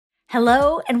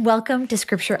Hello and welcome to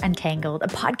Scripture Untangled, a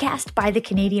podcast by the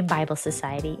Canadian Bible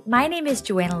Society. My name is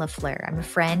Joanna Lafleur. I'm a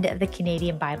friend of the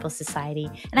Canadian Bible Society,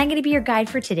 and I'm going to be your guide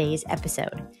for today's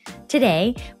episode.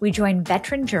 Today, we join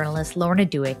veteran journalist Lorna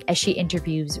Dueck as she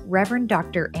interviews Reverend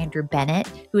Dr. Andrew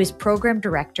Bennett, who is Program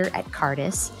Director at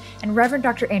Cardus, and Reverend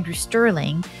Dr. Andrew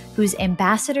Stirling, who's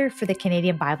Ambassador for the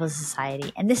Canadian Bible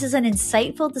Society. And this is an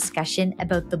insightful discussion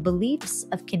about the beliefs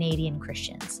of Canadian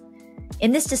Christians.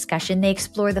 In this discussion, they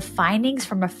explore the findings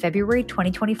from a February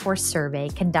 2024 survey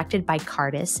conducted by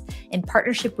Cardus in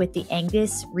partnership with the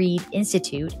Angus Reid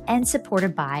Institute and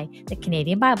supported by the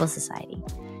Canadian Bible Society.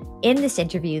 In this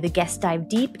interview, the guests dive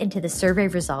deep into the survey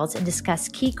results and discuss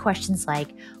key questions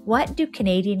like, what do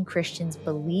Canadian Christians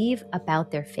believe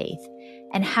about their faith,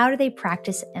 and how do they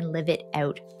practice and live it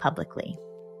out publicly?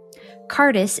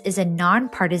 Cardus is a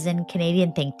nonpartisan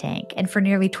Canadian think tank, and for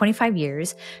nearly 25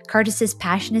 years, Cardus's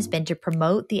passion has been to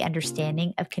promote the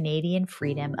understanding of Canadian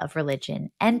freedom of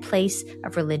religion and place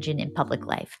of religion in public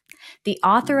life. The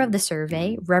author of the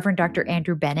survey, Reverend Dr.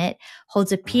 Andrew Bennett,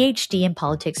 holds a PhD in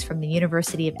politics from the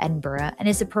University of Edinburgh and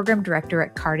is the program director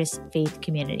at Cardus Faith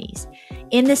Communities.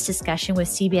 In this discussion with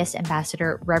CBS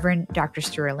Ambassador Reverend Dr.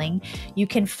 Stirling, you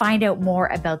can find out more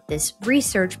about this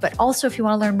research, but also if you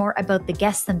want to learn more about the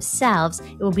guests themselves,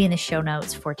 it will be in the show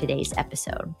notes for today's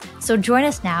episode. So join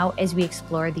us now as we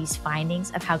explore these findings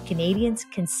of how Canadians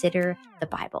consider the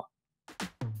Bible.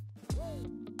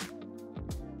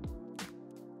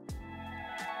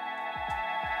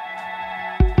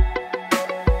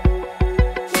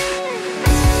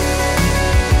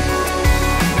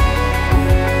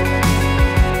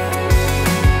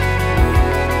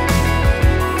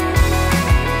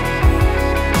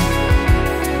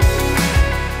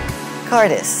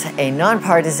 Cardus, a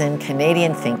nonpartisan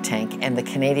Canadian think tank, and the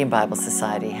Canadian Bible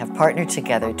Society have partnered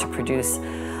together to produce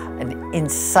an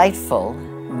insightful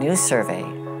new survey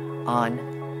on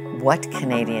what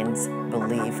Canadians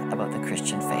believe about the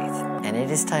Christian faith. And it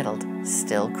is titled,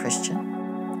 Still Christian? ?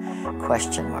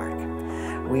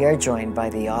 We are joined by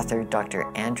the author, Dr.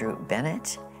 Andrew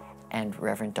Bennett, and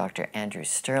Reverend Dr. Andrew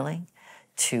Stirling,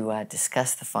 to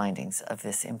discuss the findings of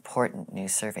this important new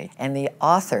survey. And the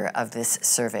author of this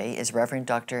survey is Reverend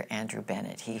Dr. Andrew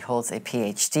Bennett. He holds a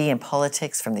PhD in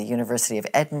politics from the University of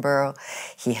Edinburgh.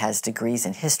 He has degrees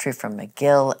in history from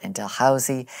McGill and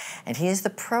Dalhousie, and he is the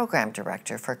program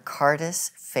director for Cardus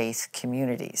Faith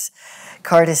Communities.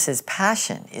 Cardus's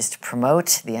passion is to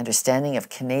promote the understanding of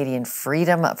Canadian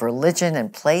freedom of religion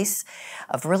and place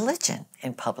of religion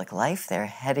in public life. They're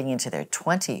heading into their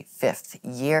 25th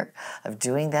year of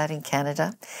doing that in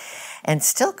Canada. And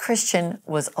Still Christian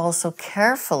was also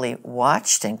carefully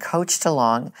watched and coached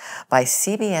along by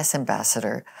CBS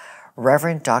Ambassador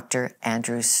Reverend Dr.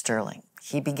 Andrew Stirling.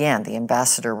 He began the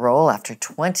ambassador role after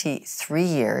 23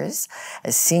 years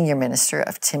as senior minister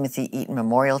of Timothy Eaton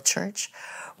Memorial Church,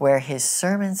 where his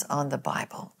sermons on the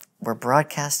Bible were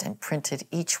broadcast and printed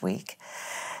each week.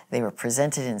 They were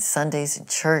presented in Sundays in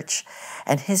church,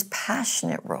 and his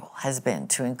passionate role has been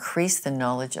to increase the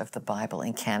knowledge of the Bible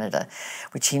in Canada,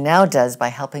 which he now does by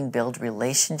helping build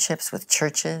relationships with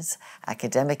churches,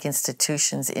 academic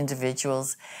institutions,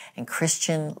 individuals, and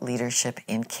Christian leadership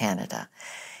in Canada.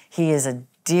 He is a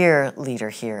dear leader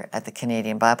here at the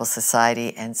Canadian Bible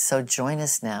Society, and so join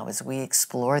us now as we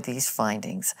explore these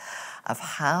findings of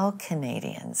how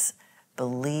Canadians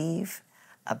believe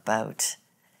about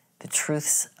the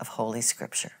truths of Holy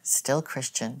Scripture. Still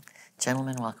Christian.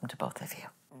 Gentlemen, welcome to both of you.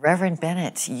 Reverend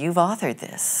Bennett, you've authored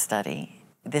this study.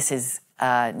 This has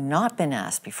not been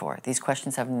asked before. These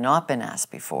questions have not been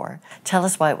asked before. Tell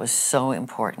us why it was so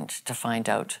important to find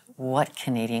out what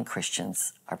Canadian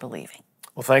Christians are believing.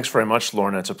 Well, thanks very much,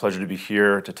 Lorna. It's a pleasure to be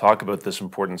here to talk about this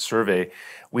important survey.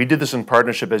 We did this in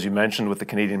partnership, as you mentioned, with the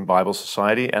Canadian Bible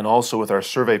Society and also with our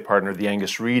survey partner, the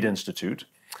Angus Reid Institute.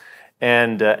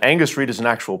 And Angus Reid is an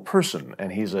actual person,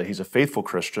 and he's a faithful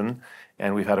Christian,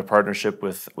 and we've had a partnership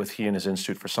with he and his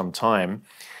institute for some time.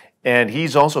 And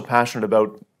he's also passionate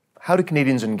about how do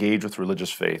Canadians engage with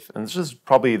religious faith. And this is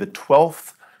probably the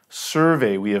 12th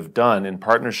survey we have done in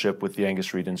partnership with the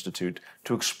Angus Reid Institute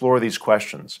to explore these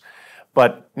questions.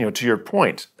 But to your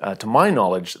point, to my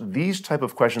knowledge, these type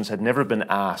of questions had never been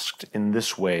asked in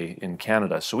this way in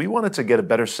Canada. So we wanted to get a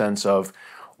better sense of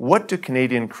what do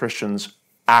Canadian Christians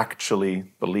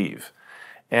actually believe.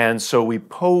 And so we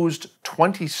posed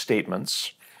 20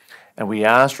 statements, and we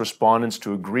asked respondents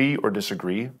to agree or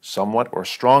disagree, somewhat or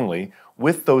strongly,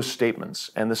 with those statements.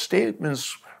 And the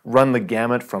statements run the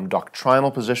gamut from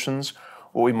doctrinal positions,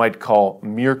 what we might call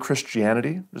mere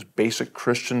Christianity, just basic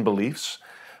Christian beliefs,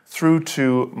 through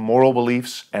to moral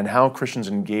beliefs and how Christians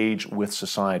engage with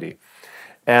society.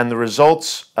 And the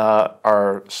results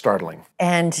are startling.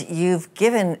 And you've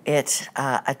given it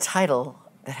a title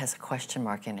that has a question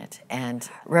mark in it. And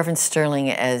Reverend Stirling,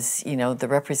 as you know, the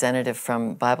representative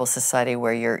from Bible Society,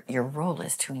 where your role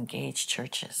is to engage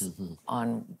churches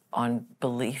on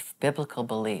belief, biblical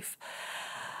belief.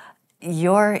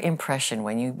 Your impression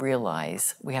when you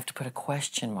realize we have to put a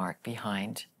question mark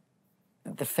behind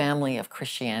the family of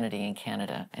Christianity in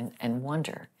Canada and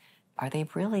wonder, are they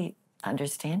really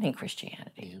understanding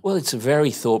Christianity? Well, it's a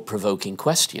very thought-provoking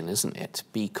question, isn't it?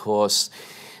 Because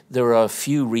there are a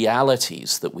few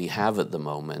realities that we have at the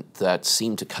moment that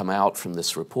seem to come out from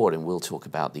this report, and we'll talk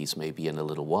about these maybe in a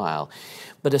little while.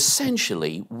 But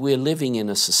essentially, we're living in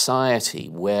a society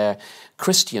where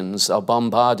Christians are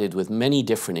bombarded with many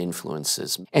different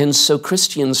influences. And so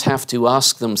Christians have to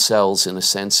ask themselves, in a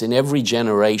sense, in every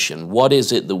generation, what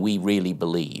is it that we really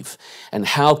believe? And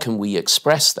how can we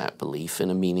express that belief in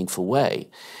a meaningful way?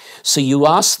 So you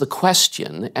ask the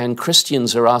question, and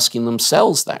Christians are asking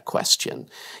themselves that question.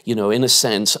 You know, in a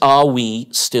sense, are we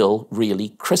still really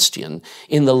Christian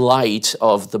in the light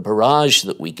of the barrage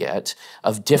that we get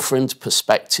of different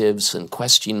perspectives and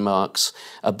question marks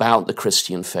about the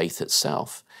Christian faith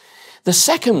itself? The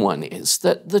second one is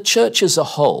that the church as a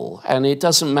whole, and it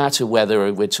doesn't matter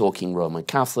whether we're talking Roman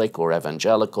Catholic or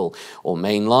evangelical or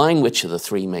mainline, which are the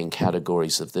three main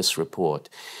categories of this report.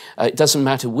 It doesn't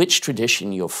matter which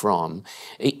tradition you're from.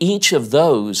 Each of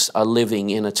those are living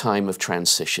in a time of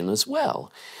transition as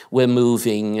well. We're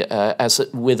moving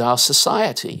with our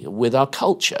society, with our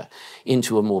culture,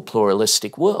 into a more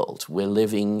pluralistic world. We're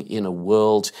living in a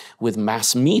world with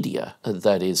mass media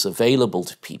that is available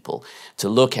to people to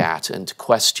look at and to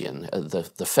question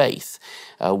the faith.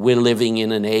 We're living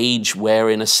in an age where,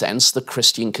 in a sense, the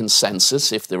Christian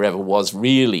consensus, if there ever was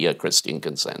really a Christian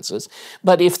consensus,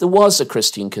 but if there was a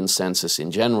Christian consensus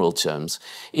in general terms,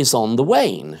 is on the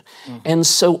wane. And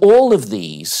so all of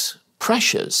these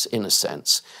pressures, in a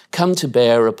sense, come to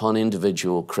bear upon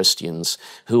individual Christians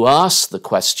who ask the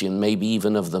question, maybe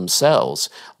even of themselves,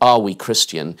 are we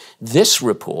Christian? This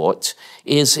report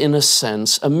is, in a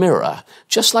sense, a mirror,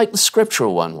 just like the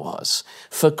scriptural one was,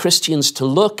 for Christians to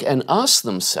look and ask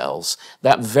themselves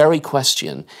that very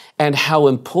question, and how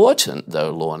important,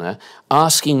 though, Lorna,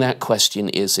 asking that question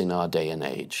is in our day and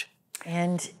age.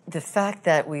 And the fact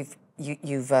that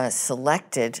you've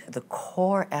selected the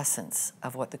core essence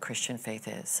of what the Christian faith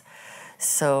is.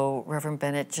 So, Reverend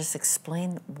Bennett, just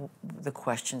explain the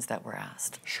questions that were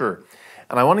asked. Sure.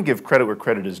 And I want to give credit where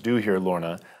credit is due here,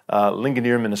 Lorna.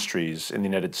 Ligonier Ministries in the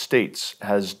United States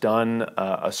has done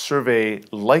a survey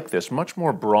like this, much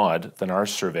more broad than our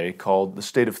survey, called the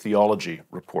State of Theology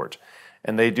Report.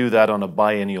 And they do that on a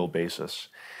biennial basis.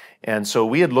 And so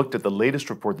we had looked at the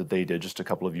latest report that they did just a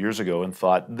couple of years ago and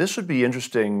thought this would be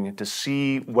interesting to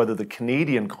see whether the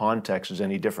Canadian context is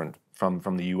any different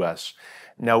from the US.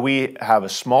 Now we have a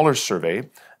smaller survey,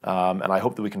 and I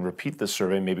hope that we can repeat this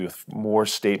survey maybe with more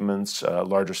statements,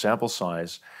 larger sample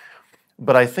size.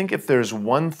 But I think if there's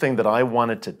one thing that I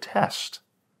wanted to test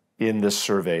in this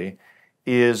survey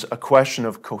is a question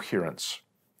of coherence.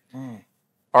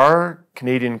 Are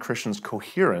Canadian Christians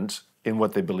coherent in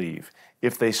what they believe?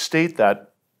 If they state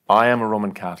that I am a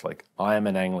Roman Catholic, I am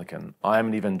an Anglican, I am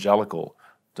an evangelical,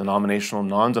 denominational,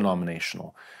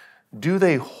 non-denominational, do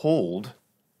they hold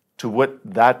to what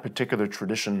that particular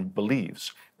tradition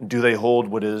believes? Do they hold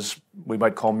what is, we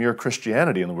might call mere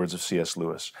Christianity, in the words of C.S.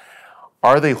 Lewis?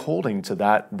 Are they holding to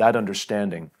that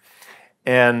understanding?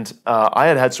 And I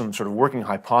had some sort of working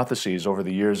hypotheses over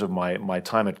the years of my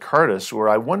time at Cardus, where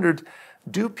I wondered,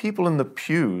 do people in the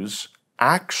pews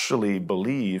actually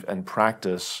believe and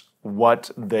practice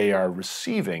what they are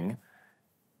receiving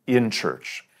in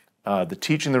church? The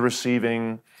teaching they're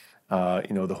receiving,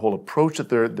 the whole approach that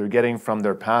they're getting from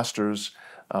their pastors.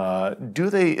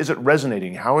 Is it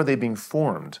resonating? How are they being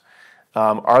formed?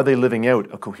 Are they living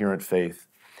out a coherent faith?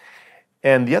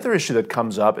 And the other issue that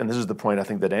comes up, and this is the point I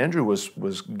think that Andrew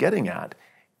was getting at,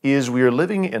 is we are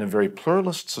living in a very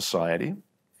pluralist society.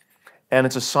 And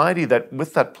it's a society that,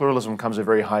 with that pluralism, comes a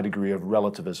very high degree of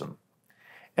relativism.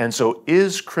 And so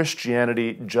is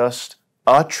Christianity just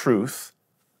a truth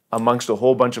amongst a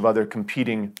whole bunch of other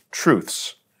competing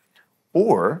truths?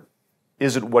 Or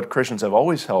is it what Christians have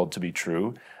always held to be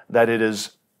true, that it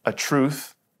is a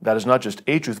truth that is not just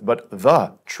a truth, but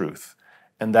the truth,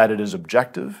 and that it is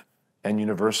objective and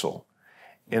universal?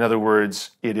 In other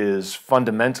words, it is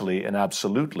fundamentally and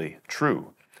absolutely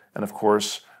true. And of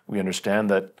course, we understand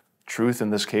that truth in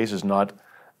this case is not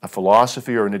a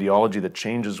philosophy or an ideology that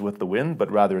changes with the wind,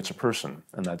 but rather it's a person,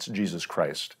 and that's Jesus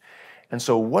Christ. And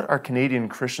so what are Canadian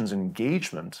Christians'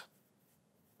 engagement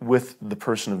with the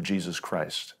person of Jesus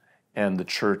Christ and the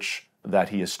church that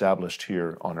he established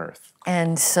here on earth.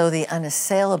 And so the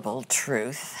unassailable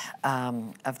truth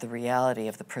of the reality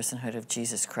of the personhood of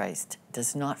Jesus Christ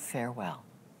does not fare well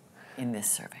in this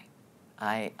survey.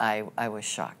 I was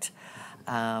shocked.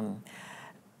 And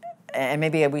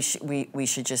maybe we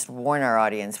should just warn our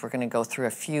audience, we're going to go through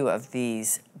a few of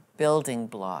these building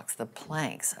blocks, the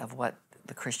planks of what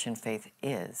the Christian faith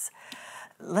is.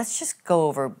 Let's just go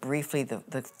over briefly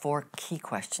the 4 key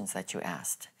questions that you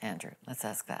asked, Andrew. Let's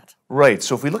ask that. Right.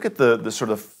 So if we look at the sort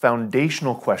of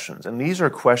foundational questions, and these are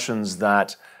questions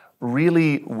that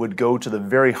really would go to the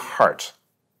very heart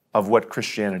of what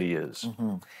Christianity is.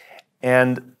 Mm-hmm.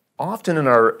 And often in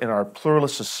our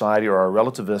pluralist society or our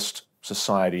relativist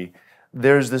society,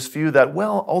 there's this view that,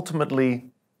 well, ultimately,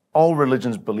 all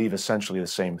religions believe essentially the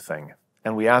same thing.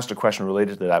 And we asked a question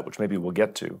related to that, which maybe we'll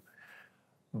get to.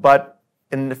 But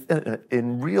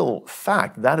in real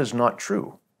fact, that is not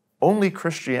true. Only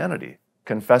Christianity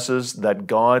confesses that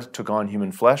God took on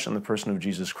human flesh in the person of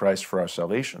Jesus Christ for our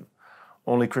salvation.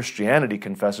 Only Christianity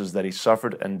confesses that he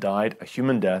suffered and died a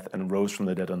human death and rose from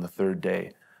the dead on the 3rd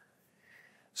day.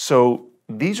 So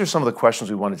these are some of the questions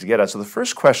we wanted to get at. So the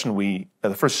first question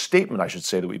the first statement I should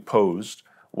say that we posed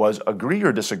was, agree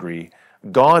or disagree,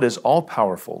 God is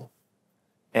all-powerful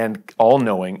and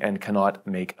all-knowing and cannot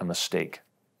make a mistake.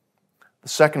 The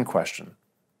second question,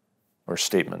 or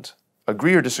statement,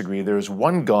 agree or disagree, there is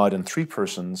one God in 3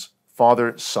 persons,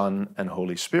 Father, Son, and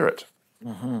Holy Spirit.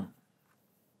 Mm-hmm.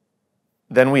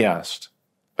 Then we asked,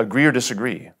 agree or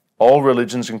disagree, all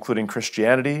religions including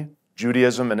Christianity,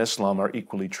 Judaism, and Islam are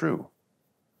equally true.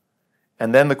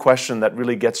 And then the question that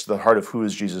really gets to the heart of who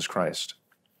is Jesus Christ.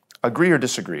 Agree or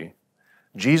disagree,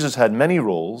 Jesus had many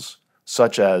roles,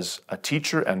 such as a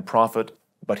teacher and prophet,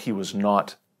 but he was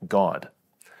not God.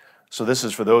 So this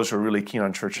is for those who are really keen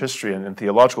on church history and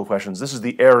theological questions. This is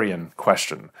the Arian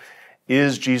question.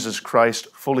 Is Jesus Christ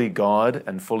fully God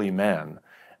and fully man,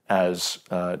 as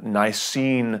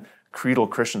Nicene creedal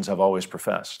Christians have always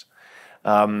professed?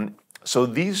 So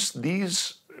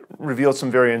these revealed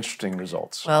some very interesting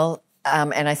results. Well,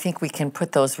 and I think we can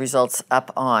put those results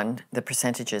up on the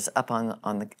percentages up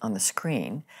on the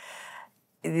screen.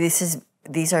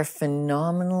 These are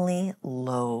phenomenally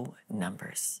low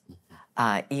numbers.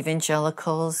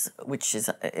 Evangelicals, which is,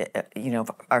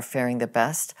 are faring the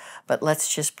best. But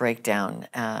let's just break down.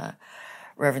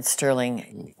 Reverend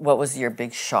Stirling, what was your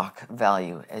big shock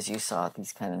value as you saw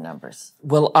these kind of numbers?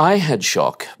 Well, I had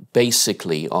shock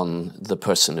basically on the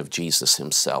person of Jesus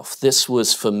himself. This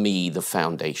was, for me, the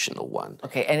foundational one.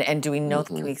 Okay, and do we know,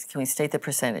 can we state the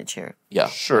percentage here? Yeah.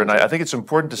 Sure, and I think it's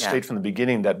important to state from the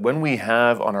beginning that when we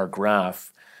have on our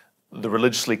graph the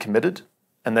religiously committed,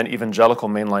 and then evangelical,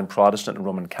 mainline Protestant, and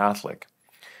Roman Catholic,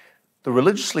 the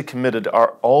religiously committed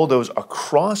are all those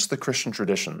across the Christian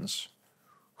traditions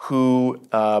who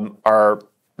are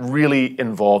really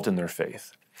involved in their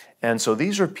faith. And so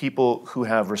these are people who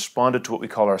have responded to what we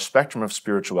call our spectrum of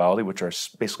spirituality, which are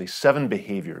basically 7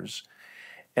 behaviors.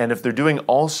 And if they're doing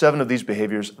all 7 of these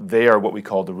behaviors, they are what we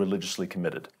call the religiously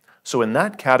committed. So in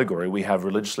that category, we have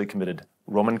religiously committed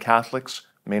Roman Catholics,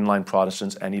 mainline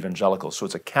Protestants, and evangelicals. So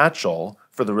it's a catch-all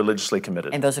for the religiously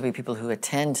committed. And those would be people who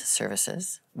attend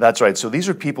services. That's right. So these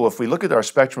are people, if we look at our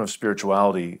spectrum of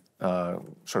spirituality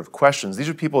sort of questions, these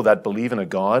are people that believe in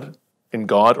God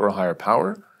or a higher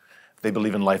power. They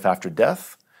believe in life after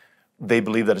death. They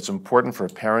believe that it's important for a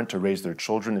parent to raise their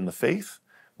children in the faith.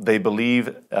 They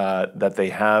believe that they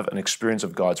have an experience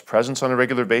of God's presence on a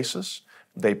regular basis.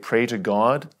 They pray to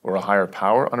God or a higher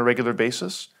power on a regular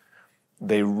basis.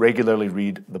 They regularly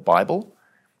read the Bible,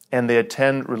 and they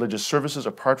attend religious services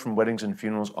apart from weddings and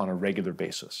funerals on a regular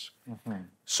basis. Mm-hmm.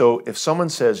 So if someone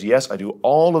says, yes, I do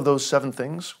all of those 7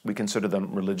 things, we consider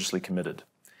them religiously committed.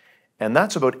 And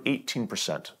that's about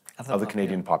 18% of the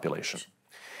Canadian population.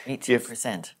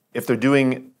 18%. If they're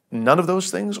doing none of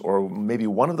those things, or maybe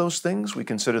one of those things, we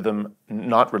consider them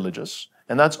not religious,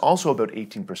 and that's also about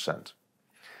 18%,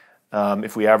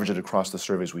 if we average it across the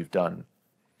surveys we've done.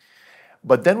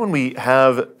 But then when we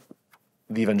have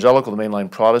the evangelical, the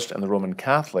mainline Protestant, and the Roman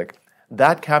Catholic,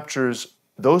 that captures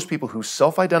those people who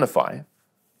self-identify,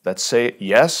 that say,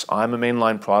 yes, I'm a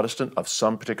mainline Protestant of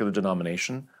some particular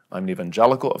denomination, I'm an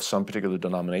evangelical of some particular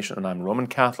denomination, and I'm Roman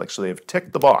Catholic. So they have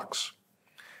ticked the box.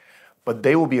 But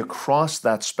they will be across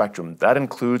that spectrum. That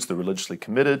includes the religiously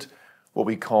committed, what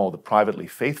we call the privately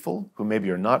faithful, who maybe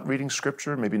are not reading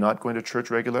Scripture, maybe not going to church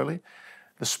regularly,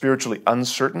 the spiritually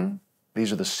uncertain.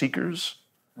 These are the seekers.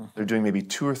 They're doing maybe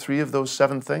 2 or 3 of those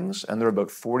 7 things, and they're about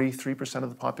 43% of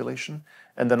the population.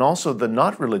 And then also the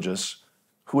not religious,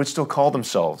 who would still call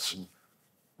themselves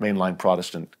mainline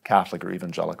Protestant, Catholic, or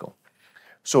evangelical.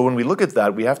 So when we look at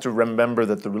that, we have to remember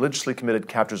that the religiously committed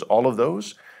captures all of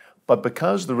those, but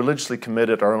because the religiously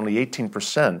committed are only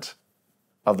 18%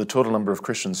 of the total number of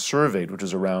Christians surveyed, which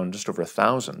is around just over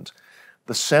 1,000,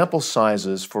 the sample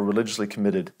sizes for religiously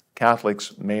committed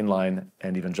Catholics, mainline,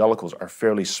 and evangelicals are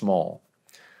fairly small.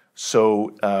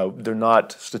 So they're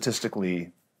not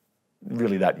statistically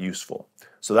really that useful.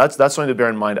 So that's something to bear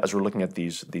in mind as we're looking at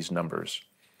these numbers.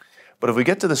 But if we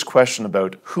get to this question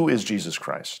about who is Jesus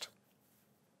Christ,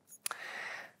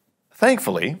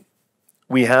 thankfully,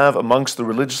 we have amongst the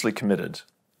religiously committed,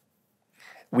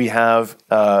 we have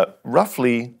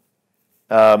roughly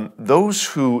those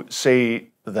who say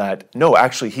that, no,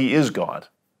 actually he is God,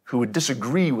 who would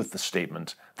disagree with the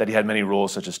statement that he had many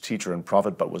roles such as teacher and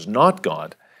prophet but was not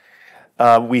God.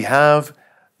 We have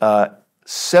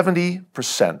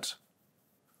 70%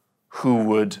 who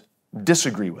would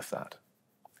disagree with that.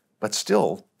 But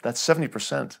still, that's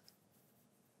 70%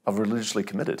 of religiously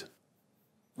committed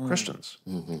Christians.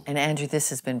 Mm-hmm. And Andrew, this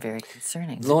has been very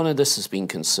concerning. Lorna, this has been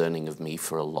concerning of me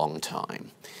for a long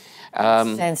time.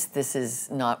 Sense this is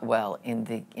not well in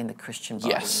the Christian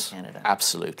body in Canada.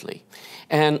 Absolutely.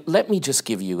 And let me just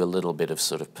give you a little bit of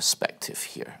sort of perspective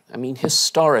here. I mean,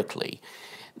 historically,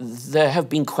 there have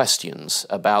been questions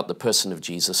about the person of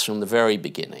Jesus from the very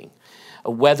beginning.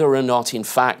 Whether or not, in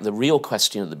fact, the real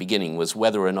question at the beginning was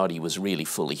whether or not he was really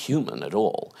fully human at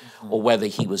all, or whether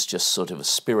he was just sort of a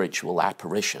spiritual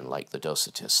apparition like the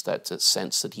Docetists, that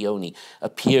sense that he only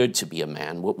appeared to be a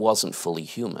man but wasn't fully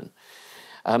human.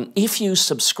 If you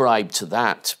subscribe to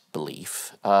that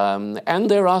belief, and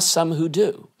there are some who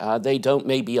do, they don't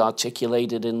maybe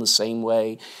articulate it in the same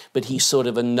way, but he's sort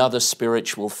of another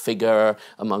spiritual figure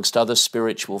amongst other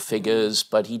spiritual figures,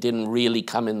 but he didn't really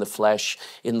come in the flesh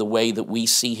in the way that we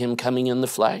see him coming in the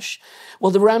flesh.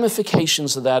 Well, the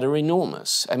ramifications of that are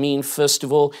enormous. I mean, first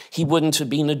of all, he wouldn't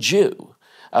have been a Jew.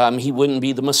 He wouldn't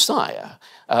be the Messiah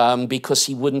because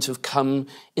he wouldn't have come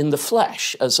in the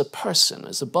flesh as a person,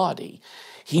 as a body.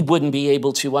 He wouldn't be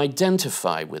able to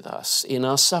identify with us in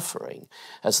our suffering,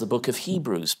 as the book of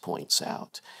Hebrews points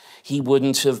out. He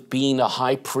wouldn't have been a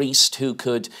high priest who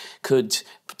could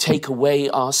take away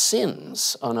our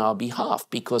sins on our behalf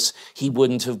because he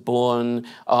wouldn't have borne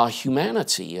our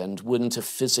humanity and wouldn't have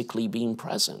physically been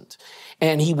present.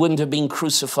 And he wouldn't have been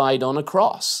crucified on a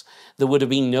cross. There would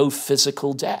have been no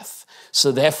physical death.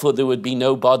 So therefore, there would be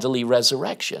no bodily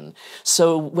resurrection.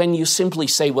 So when you simply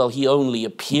say, well, he only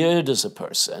appeared as a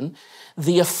person,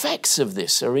 the effects of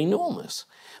this are enormous.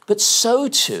 But so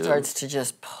too... It starts to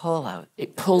just pull out.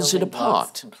 It pulls it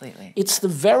apart. Completely. It's the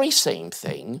very same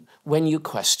thing when you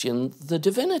question the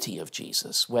divinity of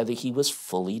Jesus, whether he was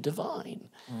fully divine.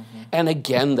 Mm-hmm. And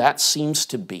again, that seems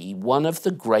to be one of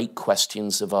the great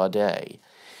questions of our day.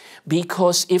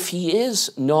 Because if he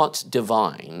is not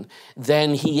divine,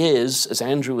 then he is, as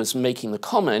Andrew was making the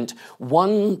comment,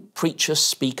 one preacher,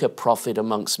 speaker, prophet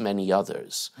amongst many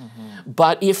others. Mm-hmm.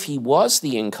 But if he was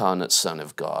the incarnate Son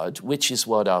of God, which is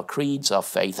what our creeds, our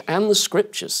faith, and the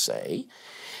scriptures say,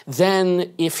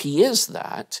 then if he is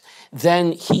that,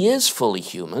 then he is fully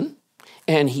human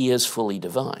and he is fully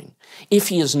divine. If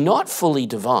he is not fully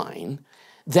divine,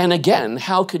 then again,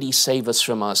 how could he save us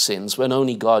from our sins when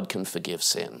only God can forgive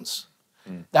sins?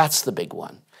 That's the big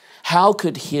one. How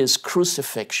could his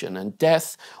crucifixion and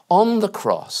death on the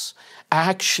cross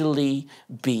actually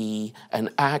be an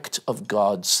act of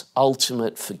God's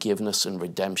ultimate forgiveness and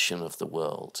redemption of the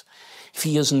world? If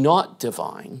he is not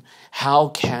divine, how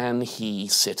can he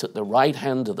sit at the right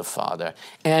hand of the Father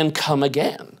and come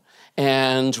again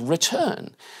and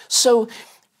return? So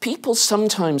people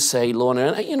sometimes say,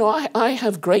 Lorna, you know, I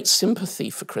have great sympathy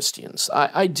for Christians.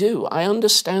 I do. I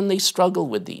understand they struggle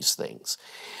with these things.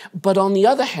 But on the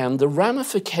other hand, the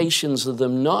ramifications of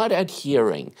them not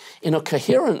adhering in a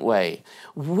coherent way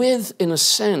with, in a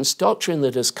sense, doctrine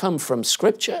that has come from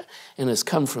Scripture and has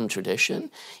come from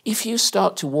tradition, if you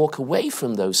start to walk away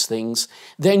from those things,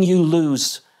 then you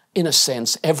lose, in a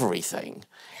sense, everything.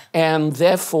 And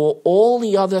therefore, all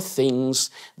the other things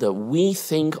that we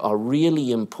think are really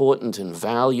important and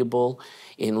valuable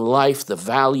in life, the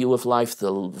value of life,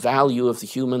 the value of the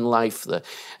human life,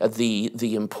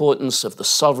 the importance of the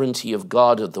sovereignty of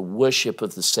God, of the worship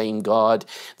of the same God,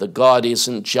 that God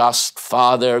isn't just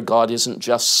Father, God isn't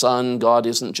just Son, God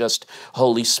isn't just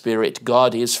Holy Spirit,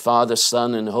 God is Father,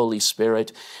 Son, and Holy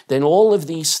Spirit, then all of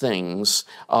these things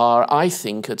are, I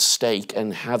think, at stake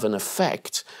and have an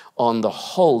effect on the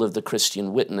whole of the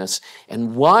Christian witness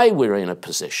and why we're in a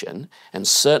position, and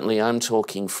certainly I'm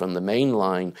talking from the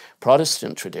mainline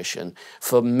Protestant tradition,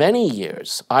 for many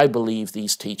years, I believe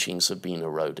these teachings have been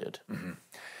eroded. Mm-hmm.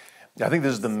 Yeah, I think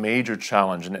this is the major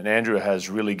challenge, and Andrew has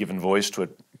really given voice to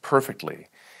it perfectly.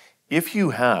 If you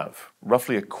have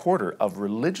roughly a quarter of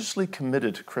religiously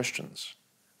committed Christians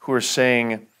who are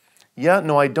saying, yeah,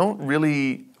 no, I don't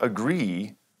really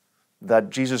agree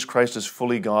that Jesus Christ is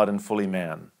fully God and fully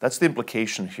man. That's the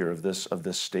implication here of this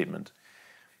statement.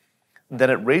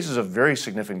 Then it raises a very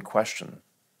significant question.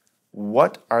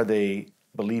 What are they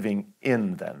believing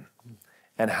in then?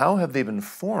 And how have they been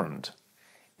formed?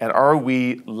 And are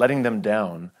we letting them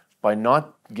down by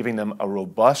not giving them a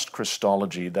robust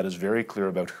Christology that is very clear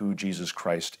about who Jesus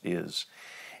Christ is?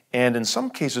 And in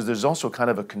some cases, there's also kind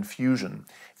of a confusion.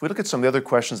 If we look at some of the other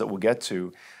questions that we'll get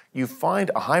to, you find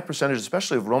a high percentage,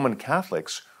 especially of Roman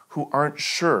Catholics, who aren't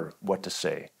sure what to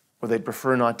say, or they'd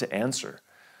prefer not to answer.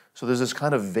 So there's this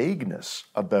kind of vagueness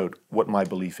about what my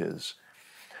belief is.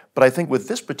 But I think with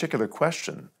this particular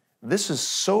question, this is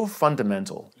so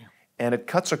fundamental, and it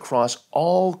cuts across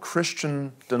all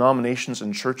Christian denominations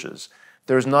and churches.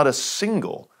 There's not a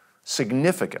single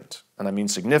significant, and I mean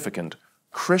significant,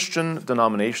 Christian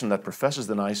denomination that professes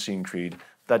the Nicene Creed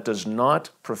that does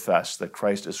not profess that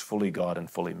Christ is fully God and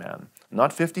fully man.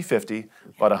 Not 50-50,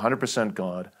 but 100%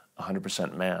 God,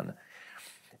 100% man.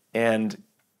 And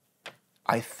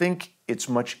I think it's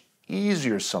much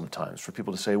easier sometimes for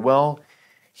people to say, well,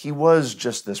 he was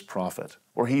just this prophet,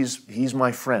 or he's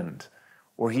my friend,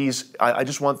 or I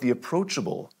just want the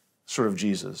approachable sort of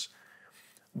Jesus.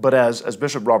 But as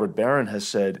Bishop Robert Barron has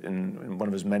said in one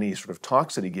of his many sort of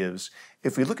talks that he gives,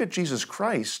 if we look at Jesus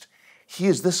Christ, he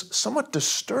is this somewhat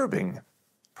disturbing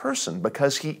person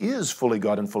because he is fully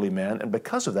God and fully man, and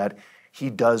because of that, he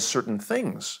does certain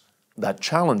things that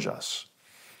challenge us.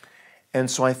 And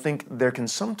so I think there can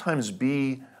sometimes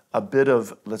be a bit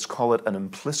of, let's call it an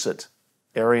implicit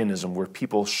Arianism, where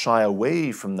people shy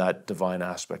away from that divine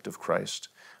aspect of Christ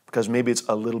because maybe it's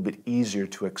a little bit easier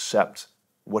to accept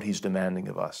what he's demanding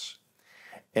of us.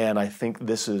 And I think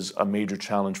this is a major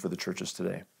challenge for the churches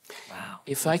today. Wow.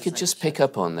 If I could just pick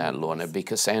up on that, Lorna,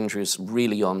 because Andrew's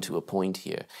really on to a point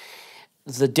here.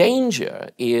 The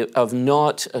danger of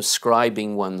not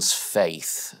ascribing one's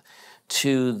faith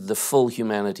to the full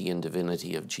humanity and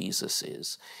divinity of Jesus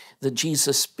is that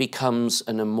Jesus becomes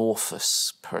an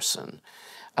amorphous person,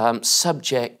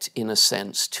 subject, in a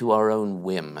sense, to our own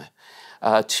whim,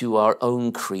 to our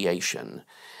own creation.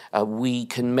 We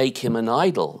can make him an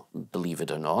idol, believe it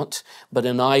or not, but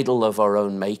an idol of our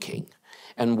own making,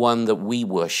 and one that we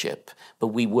worship, but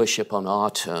we worship on our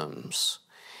terms.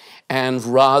 And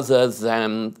rather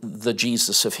than the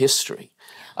Jesus of history,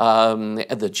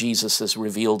 the Jesus is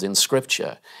revealed in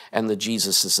Scripture, and the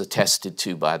Jesus is attested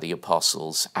to by the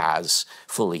apostles as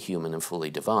fully human and fully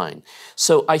divine.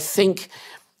 So I think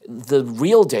the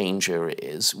real danger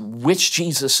is, which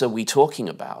Jesus are we talking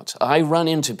about? I run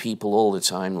into people all the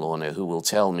time, Lorna, who will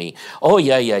tell me, oh,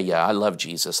 yeah, I love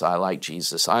Jesus, I like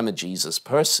Jesus, I'm a Jesus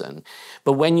person.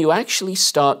 But when you actually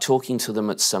start talking to them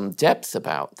at some depth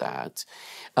about that,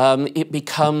 it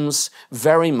becomes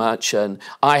very much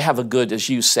I have a good, as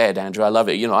you said, Andrew, I love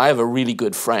it, I have a really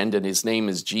good friend and his name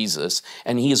is Jesus,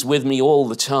 and he is with me all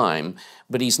the time,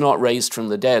 but he's not raised from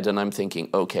the dead. And I'm thinking,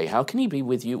 okay, how can he be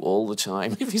with you all the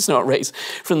time if he's not raised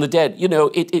from the dead?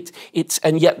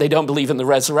 And yet they don't believe in the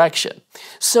resurrection.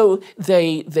 So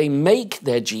they make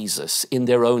their Jesus in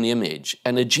their own image,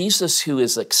 and a Jesus who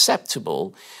is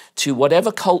acceptable to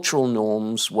whatever cultural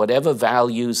norms, whatever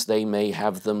values they may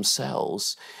have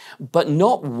themselves, but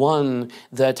not one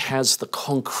that has the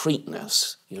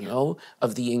concreteness,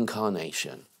 of the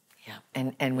incarnation. Yeah,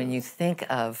 and when you think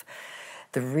of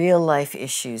the real life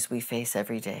issues we face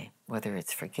every day, whether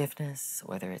it's forgiveness,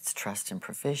 whether it's trust and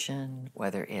provision,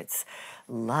 whether it's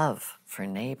love for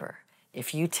neighbor,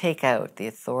 if you take out the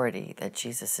authority that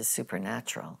Jesus is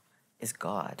supernatural, is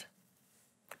God.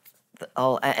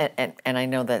 And I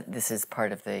know that this is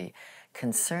part of the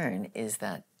concern, is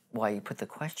that why you put the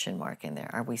question mark in there.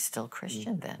 Are we still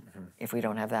Christian then, if we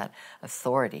don't have that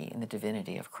authority in the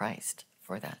divinity of Christ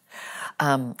for that?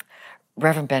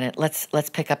 Reverend Bennett, let's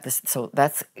pick up this. So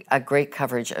that's a great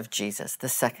coverage of Jesus. The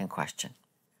second question,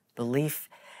 belief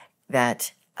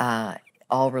that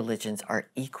all religions are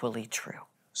equally true.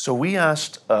 So we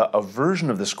asked a version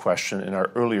of this question in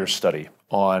our earlier study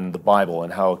on the Bible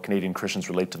and how Canadian Christians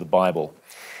relate to the Bible.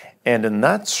 And in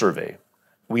that survey,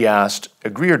 we asked,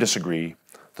 agree or disagree,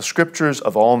 the scriptures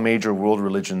of all major world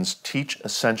religions teach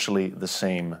essentially the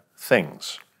same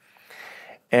things.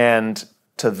 And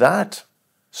to that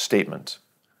statement,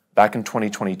 back in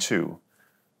 2022,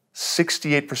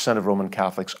 68% of Roman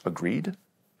Catholics agreed,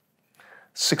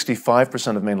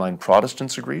 65% of mainline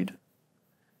Protestants agreed,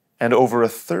 and over a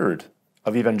third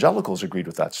of evangelicals agreed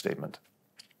with that statement.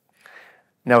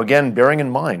 Now again, bearing in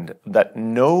mind that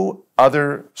no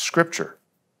other scripture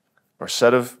or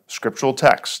set of scriptural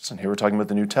texts, and here we're talking about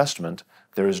the New Testament,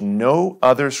 there is no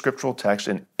other scriptural text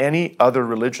in any other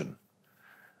religion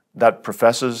that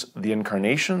professes the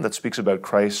incarnation, that speaks about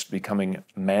Christ becoming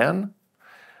man,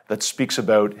 that speaks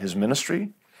about his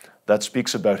ministry, that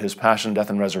speaks about his passion, death,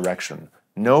 and resurrection.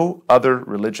 No other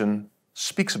religion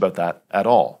speaks about that at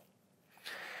all.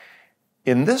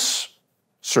 In this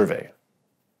survey,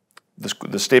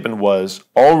 the statement was,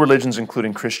 all religions,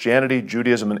 including Christianity,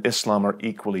 Judaism, and Islam, are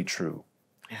equally true.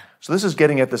 Yeah. So this is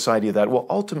getting at this idea that, well,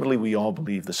 ultimately we all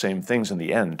believe the same things in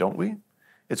the end, don't we?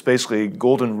 It's basically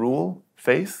golden rule,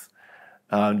 faith,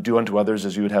 do unto others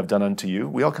as you would have done unto you.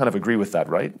 We all kind of agree with that,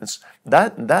 right?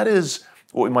 That is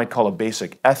what we might call a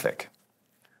basic ethic,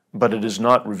 but it is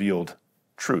not revealed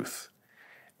truth.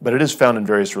 But it is found in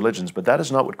various religions, but that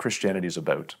is not what Christianity is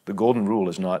about. The golden rule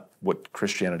is not what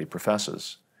Christianity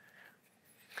professes.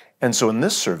 And so in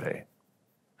this survey,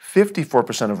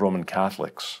 54% of Roman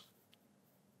Catholics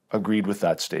agreed with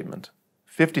that statement,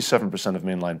 57% of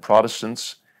mainline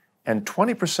Protestants, and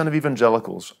 20% of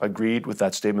evangelicals agreed with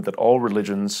that statement that all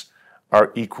religions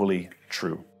are equally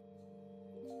true.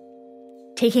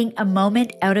 Taking a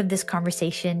moment out of this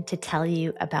conversation to tell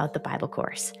you about the Bible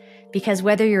course. Because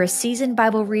whether you're a seasoned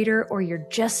Bible reader or you're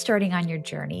just starting on your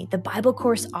journey, the Bible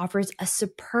course offers a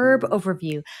superb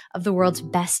overview of the world's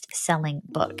best-selling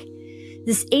book.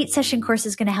 This 8-session course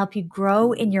is going to help you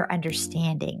grow in your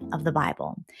understanding of the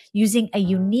Bible. Using a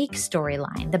unique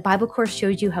storyline, the Bible course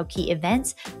shows you how key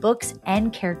events, books,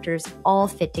 and characters all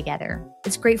fit together.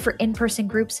 It's great for in-person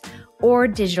groups or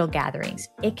digital gatherings.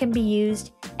 It can be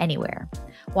used anywhere.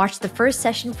 Watch the first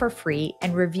session for free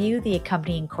and review the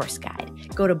accompanying course guide.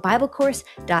 Go to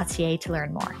biblecourse.ca to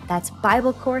learn more. That's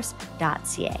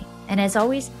biblecourse.ca. And as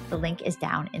always, the link is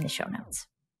down in the show notes.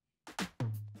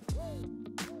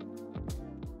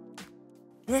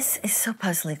 This is so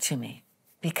puzzling to me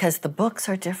because the books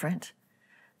are different,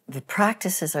 the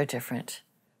practices are different.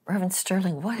 Reverend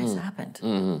Stirling, what has happened?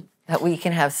 That we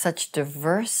can have such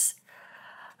diverse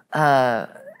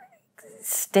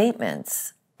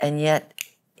statements and yet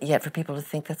for people to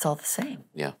think that's all the same.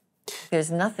 Yeah. There's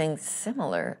nothing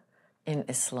similar in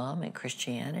Islam and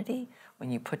Christianity when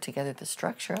you put together the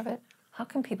structure of it. How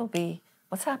can people be,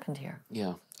 what's happened here?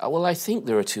 Yeah. Well, I think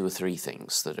there are 2 or 3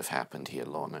 things that have happened here,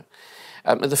 Lorna.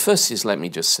 The first is, let me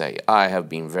just say, I have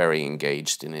been very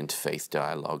engaged in interfaith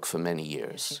dialogue for many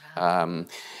years. Both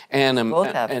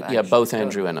have, both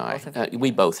Andrew and I.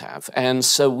 We both have. And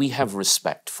so we have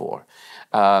respect for.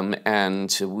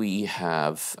 And we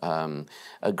have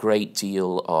a great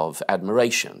deal of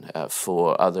admiration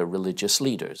for other religious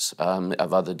leaders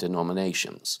of other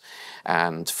denominations.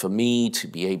 And for me to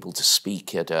be able to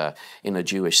speak in a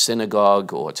Jewish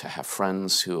synagogue or to have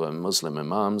friends who are Muslim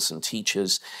imams and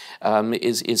teachers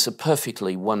is a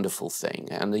perfectly wonderful thing.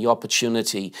 And the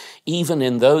opportunity, even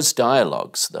in those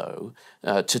dialogues, though,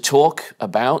 to talk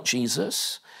about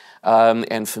Jesus,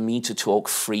 and for me to talk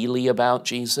freely about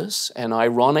Jesus. And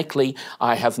ironically,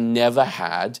 I have never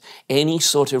had any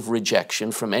sort of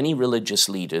rejection from any religious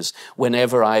leaders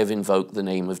whenever I have invoked the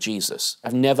name of Jesus.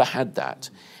 I've never had that.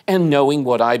 And knowing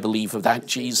what I believe of that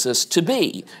Jesus to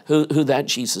be, who that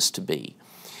Jesus to be.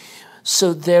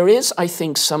 So there is, I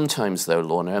think, sometimes, though,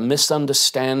 Lorna, a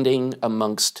misunderstanding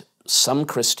amongst some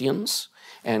Christians,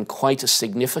 and quite a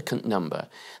significant number,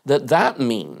 that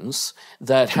means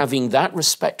that having that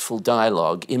respectful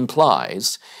dialogue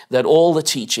implies that all the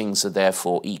teachings are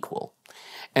therefore equal.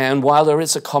 And while there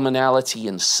is a commonality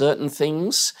in certain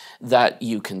things that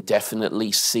you can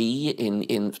definitely see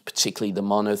in particularly the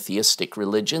monotheistic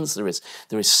religions, there is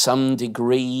some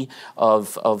degree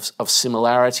of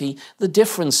similarity. The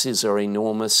differences are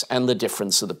enormous, and the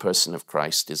difference of the person of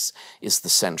Christ is the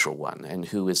central one. And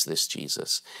who is this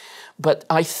Jesus? But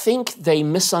I think they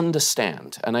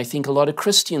misunderstand, and I think a lot of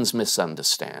Christians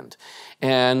misunderstand,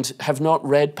 and have not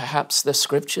read perhaps the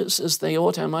scriptures as they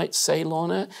ought, I might say,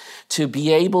 Lorna, to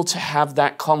be able to have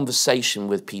that conversation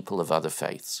with people of other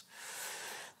faiths.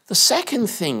 The second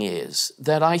thing is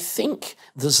that I think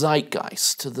the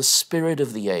zeitgeist, the spirit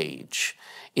of the age,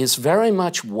 is very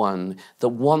much one that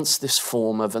wants this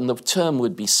form of, and the term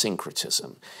would be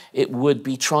syncretism. It would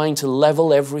be trying to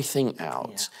level everything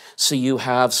out, so you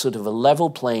have sort of a level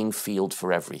playing field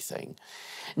for everything.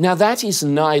 Now, that is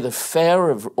neither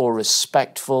fair or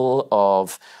respectful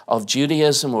of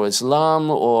Judaism or Islam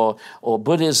or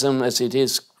Buddhism as it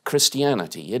is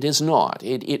Christianity. It is not.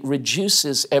 It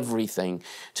reduces everything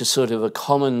to sort of a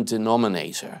common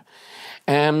denominator.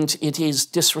 And it is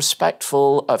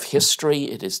disrespectful of history,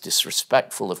 it is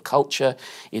disrespectful of culture,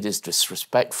 it is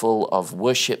disrespectful of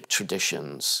worship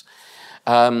traditions.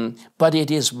 But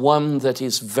it is one that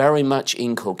is very much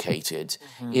inculcated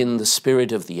in the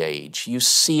spirit of the age. You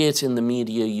see it in the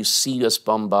media, you see us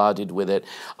bombarded with it.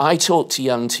 I talk to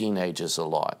young teenagers a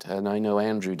lot, and I know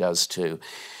Andrew does too.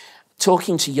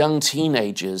 Talking to young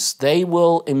teenagers, they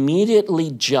will immediately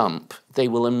jump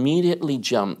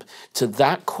to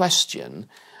that question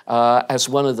as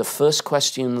one of the first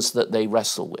questions that they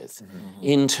wrestle with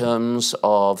in terms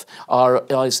of,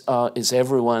 is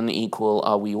everyone equal?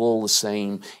 Are we all the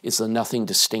same? Is there nothing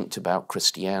distinct about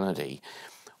Christianity?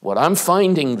 What I'm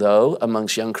finding, though,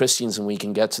 amongst young Christians, and we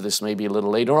can get to this maybe a little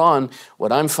later on,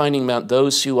 what I'm finding about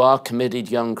those who are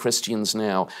committed young Christians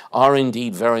now are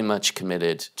indeed very much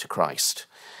committed to Christ.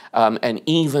 And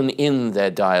even in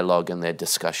their dialogue and their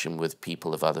discussion with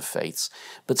people of other faiths.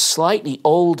 But slightly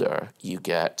older you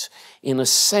get, in a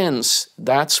sense,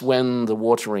 that's when the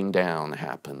watering down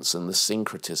happens and the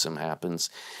syncretism happens,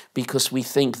 because we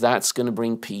think that's going to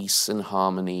bring peace and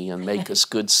harmony and make us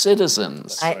good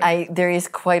citizens. There is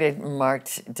quite a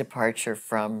marked departure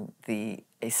from the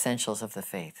essentials of the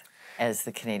faith as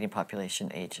the Canadian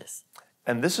population ages.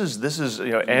 And this is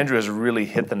Andrew has really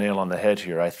hit the nail on the head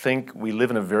here. I think we live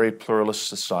in a very pluralist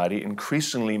society,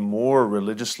 increasingly more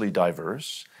religiously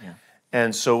diverse. Yeah.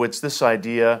 And so it's this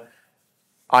idea,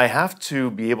 I have to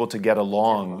be able to get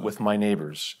along with my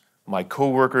neighbors, my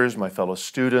coworkers, my fellow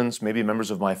students, maybe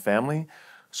members of my family.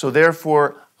 So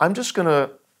therefore, I'm just going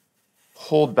to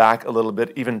hold back a little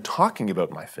bit, even talking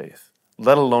about my faith,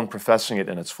 let alone professing it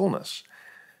in its fullness.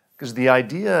 Because the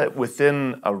idea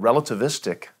within a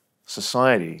relativistic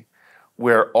society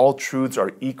where all truths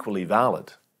are equally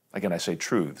valid, again I say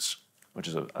truths, which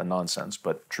is a nonsense,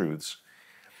 but truths,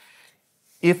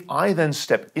 if I then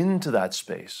step into that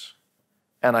space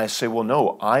and I say, well,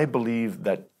 no, I believe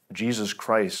that Jesus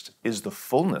Christ is the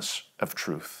fullness of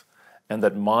truth and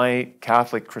that my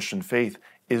Catholic Christian faith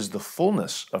is the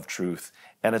fullness of truth,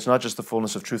 and it's not just the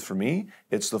fullness of truth for me,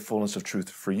 it's the fullness of truth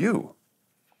for you.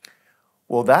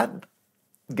 Well, that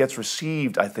gets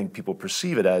received, I think people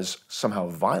perceive it as somehow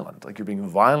violent, like you're being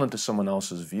violent to someone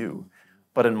else's view.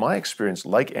 But in my experience,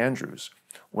 like Andrew's,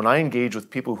 when I engage with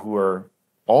people who are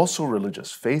also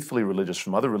religious, faithfully religious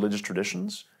from other religious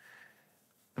traditions,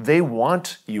 they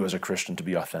want you as a Christian to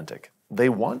be authentic. They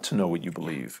want to know what you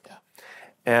believe. Yeah.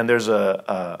 And there's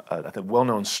a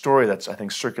well-known story that's, I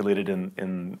think, circulated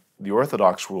in the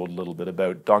Orthodox world a little bit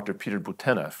about Dr. Peter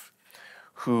Butenev,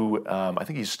 who I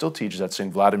think he still teaches at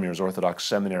St. Vladimir's Orthodox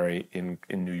Seminary in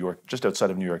New York, just outside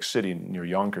of New York City, near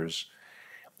Yonkers.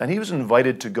 And he was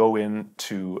invited to go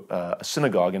into a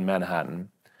synagogue in Manhattan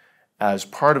as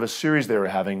part of a series they were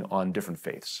having on different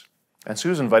faiths. And so he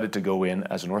was invited to go in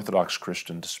as an Orthodox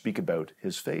Christian to speak about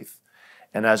his faith.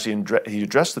 And as he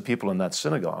addressed the people in that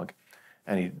synagogue,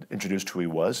 and he introduced who he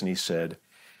was, and he said,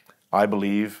 I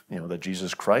believe, that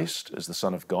Jesus Christ is the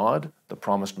Son of God, the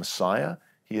promised Messiah.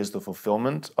 He is the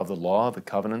fulfillment of the law, the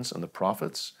covenants, and the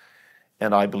prophets.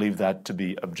 And I believe that to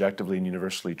be objectively and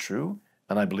universally true,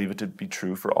 and I believe it to be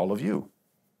true for all of you.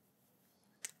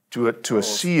 To a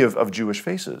sea of Jewish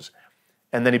faces.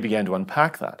 And then he began to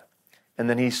unpack that. And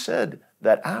then he said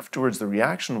that afterwards the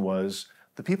reaction was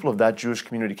the people of that Jewish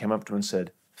community came up to him and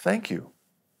said, thank you.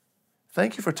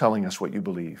 Thank you for telling us what you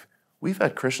believe. We've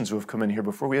had Christians who have come in here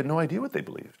before, we had no idea what they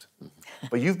believed.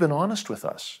 But you've been honest with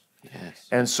us. Yes.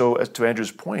 And so, as to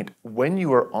Andrew's point, when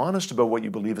you are honest about what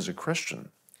you believe as a Christian,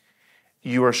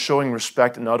 you are showing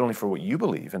respect not only for what you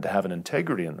believe and to have an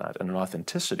integrity in that and an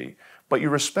authenticity, but you're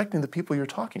respecting the people you're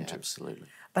talking to. Absolutely.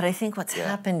 But I think what's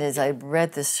happened is I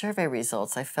read the survey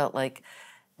results. I felt like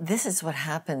this is what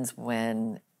happens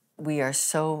when we are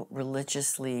so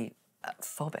religiously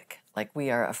phobic. Like we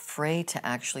are afraid to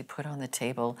actually put on the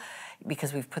table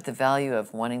because we've put the value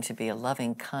of wanting to be a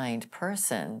loving, kind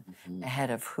person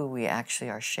ahead of who we actually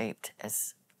are shaped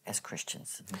as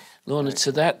Christians. Lorna,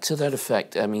 to that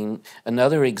effect, I mean,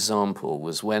 another example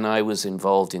was when I was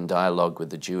involved in dialogue with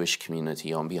the Jewish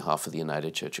community on behalf of the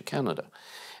United Church of Canada.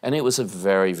 And it was a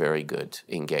very, very good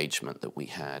engagement that we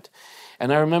had.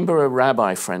 And I remember a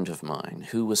rabbi friend of mine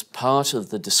who was part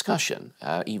of the discussion,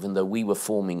 even though we were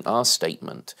forming our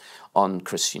statement on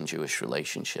Christian-Jewish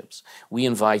relationships. We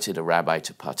invited a rabbi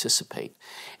to participate.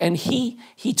 And he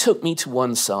took me to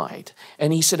one side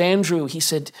and he said, Andrew, he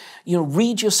said,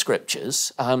 read your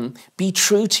scriptures, be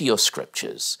true to your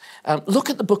scriptures. Look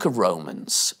at the book of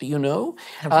Romans,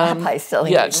 Rabbi's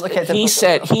telling yes, you, look at the he book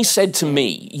said, of he said to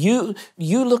me, you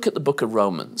look at the book of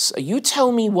Romans. You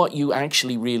tell me what you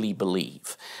actually really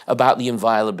believe about the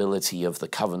inviolability of the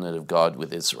covenant of God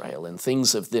with Israel and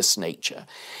things of this nature.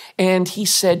 And he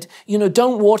said,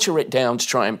 don't water it down to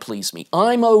try and please me.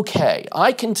 I'm okay.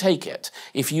 I can take it.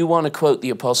 If you want to quote the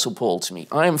Apostle Paul to me,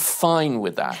 I am fine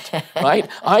with that, right?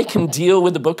 I can deal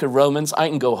with the book of Romans. I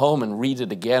can go home and read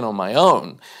it again on my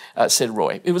own, said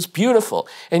Roy. It was beautiful.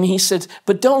 And he said,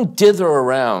 but don't dither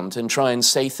around and try and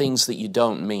say things that you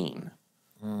don't mean.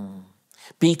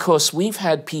 Because we've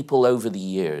had people over the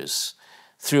years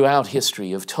throughout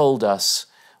history have told us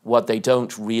what they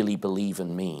don't really believe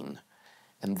and mean.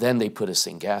 And then they put us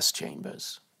in gas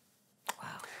chambers.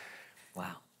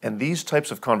 Wow. And these types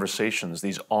of conversations,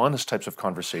 these honest types of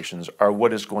conversations, are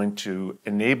what is going to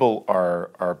enable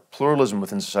our pluralism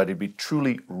within society to be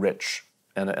truly rich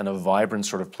and a vibrant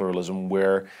sort of pluralism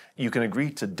where you can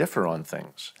agree to differ on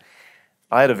things.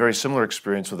 I had a very similar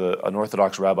experience with an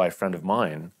Orthodox rabbi friend of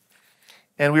mine,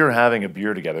 and we were having a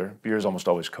beer together. Beer is almost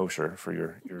always kosher for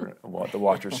the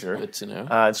watchers here. Good to know.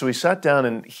 And so we sat down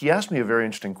and he asked me a very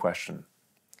interesting question.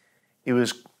 It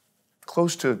was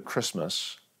close to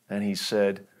Christmas, and he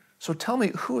said, so tell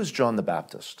me, who is John the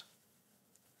Baptist?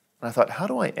 And I thought, how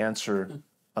do I answer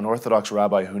an Orthodox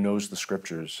rabbi who knows the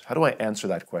scriptures? How do I answer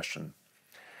that question?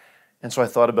 And so I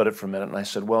thought about it for a minute, and I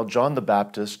said, well, John the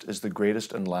Baptist is the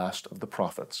greatest and last of the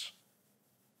prophets.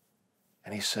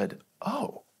 And he said,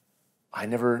 oh, I've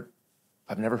never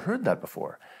heard that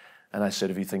before. And I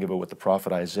said, if you think about what the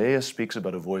prophet Isaiah speaks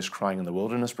about, a voice crying in the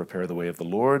wilderness, prepare the way of the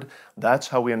Lord, that's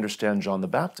how we understand John the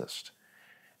Baptist.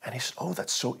 And he said, oh,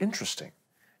 that's so interesting.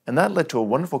 And that led to a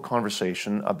wonderful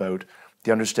conversation about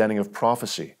the understanding of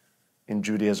prophecy in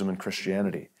Judaism and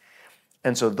Christianity.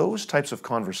 And so those types of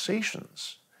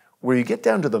conversations, where you get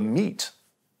down to the meat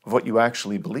of what you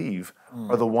actually believe,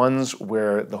 are the ones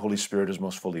where the Holy Spirit is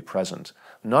most fully present,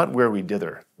 not where we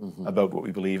dither about what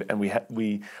we believe and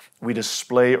we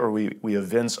display or we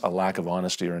evince a lack of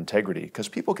honesty or integrity, because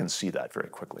people can see that very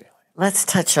quickly. Let's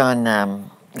touch on,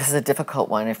 this is a difficult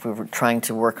one if we were trying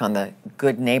to work on the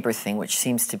good neighbor thing, which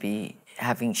seems to be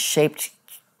having shaped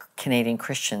Canadian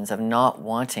Christians of not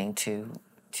wanting to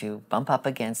bump up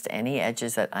against any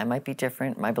edges that I might be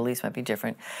different, my beliefs might be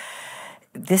different.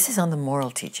 This is on the moral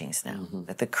teachings now,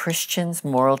 that the Christians'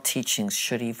 moral teachings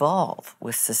should evolve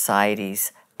with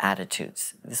society's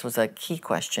attitudes. This was a key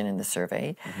question in the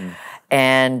survey.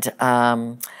 And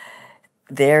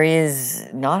there is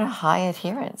not a high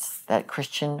adherence that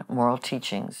Christian moral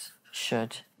teachings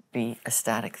should be a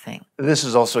static thing. This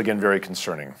is also, again, very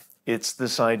concerning. It's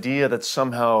this idea that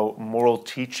somehow moral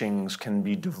teachings can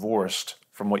be divorced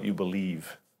from what you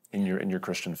believe in your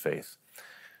Christian faith.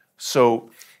 So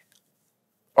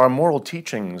our moral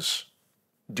teachings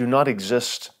do not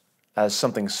exist as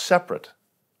something separate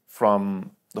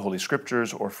from the Holy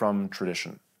Scriptures or from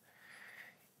tradition.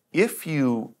 If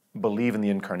you believe in the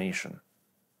incarnation,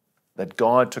 that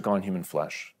God took on human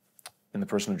flesh in the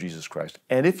person of Jesus Christ,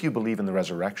 and if you believe in the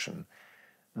resurrection,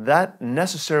 that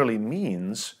necessarily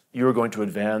means you're going to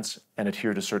advance and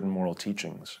adhere to certain moral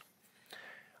teachings.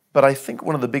 But I think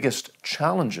one of the biggest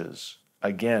challenges,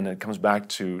 again, it comes back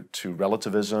to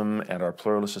relativism and our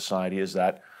pluralist society, is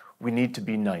that we need to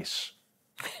be nice.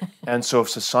 And so if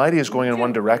society is going in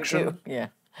one direction,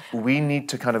 we need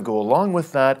to kind of go along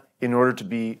with that in order to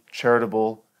be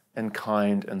charitable and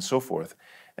kind and so forth.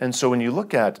 And so when you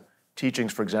look at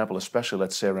teachings, for example, especially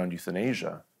let's say around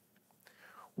euthanasia,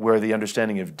 where the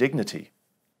understanding of dignity,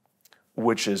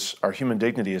 which is our human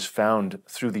dignity, is found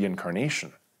through the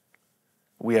incarnation.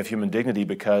 We have human dignity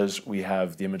because we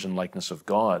have the image and likeness of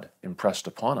God impressed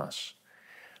upon us.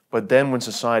 But then when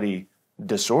society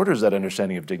disorders that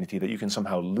understanding of dignity, that you can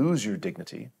somehow lose your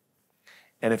dignity,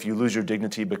 and if you lose your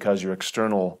dignity because your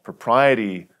external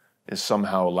propriety is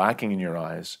somehow lacking in your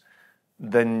eyes,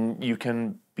 then you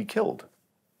can be killed.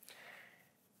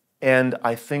 And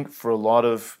I think for a lot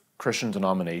of Christian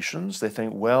denominations, they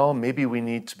think, well, maybe we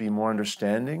need to be more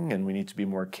understanding and we need to be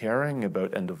more caring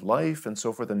about end of life and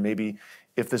so forth, and maybe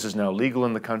if this is now legal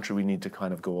in the country, we need to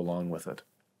kind of go along with it.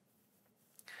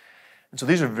 And so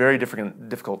these are very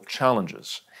difficult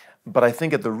challenges. But I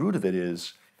think at the root of it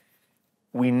is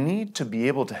we need to be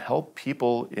able to help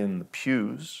people in the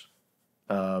pews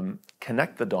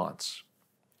connect the dots.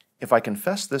 If I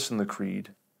confess this in the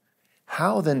creed,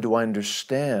 how then do I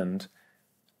understand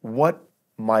what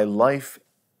my life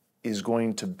is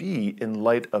going to be in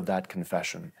light of that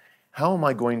confession? How am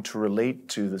I going to relate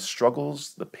to the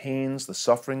struggles, the pains, the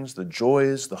sufferings, the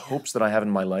joys, the hopes that I have in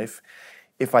my life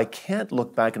if I can't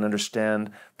look back and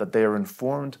understand that they are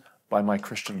informed by my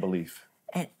Christian belief?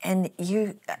 And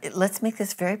let's make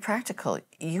this very practical.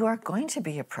 You are going to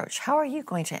be approached. How are you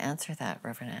going to answer that,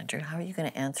 Reverend Andrew? How are you going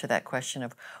to answer that question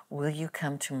of, will you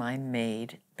come to my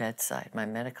MAID bedside, my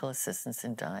medical assistance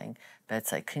in dying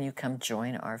bedside? Can you come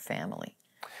join our family?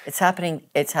 It's happening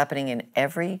in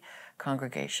every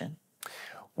congregation.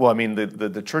 Well, I mean,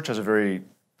 the church has the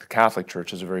Catholic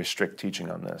Church has a very strict teaching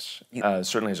on this.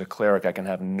 Certainly as a cleric, I can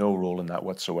have no role in that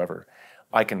whatsoever.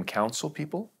 I can counsel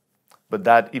people,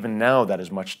 but even now that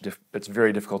is it's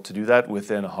very difficult to do that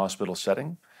within a hospital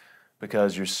setting,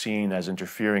 because you're seen as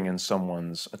interfering in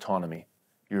someone's autonomy.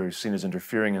 You're seen as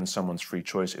interfering in someone's free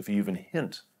choice if you even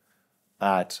hint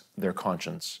at their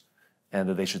conscience and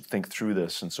that they should think through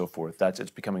this and so forth. It's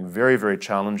becoming very, very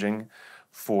challenging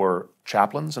for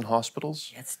chaplains in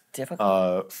hospitals. It's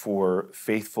difficult. For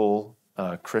faithful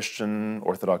Christian,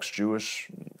 Orthodox Jewish,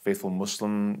 faithful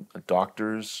Muslim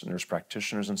doctors, nurse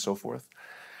practitioners, and so forth.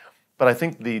 But I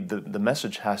think the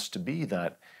message has to be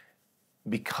that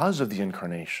because of the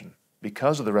incarnation,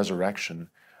 because of the resurrection,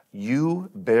 you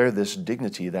bear this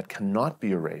dignity that cannot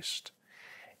be erased.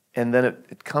 And then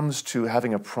it comes to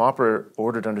having a proper,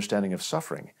 ordered understanding of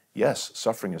suffering. Yes,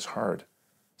 suffering is hard.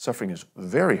 Suffering is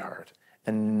very hard.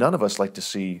 And none of us like to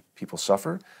see people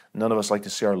suffer. None of us like to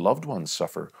see our loved ones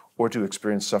suffer or to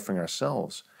experience suffering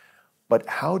ourselves. But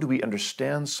how do we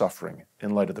understand suffering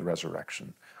in light of the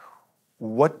resurrection?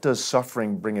 What does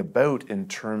suffering bring about in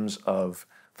terms of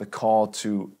the call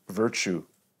to virtue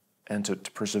and to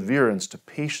perseverance, to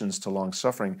patience, to long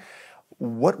suffering?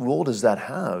 What role does that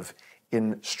have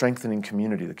in strengthening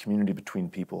community, the community between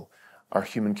people, our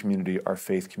human community, our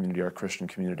faith community, our Christian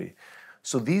community?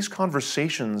 So these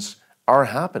conversations are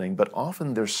happening, but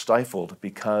often they're stifled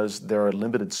because there are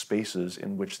limited spaces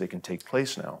in which they can take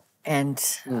place now. And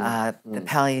the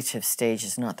palliative stage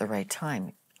is not the right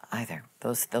time either.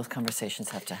 Those conversations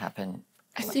have to happen.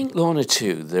 I think, Lorna,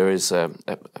 too, there is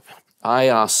I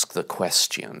ask the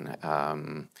question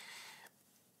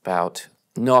about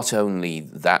not only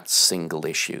that single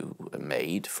issue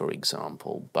MAID, for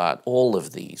example, but all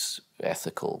of these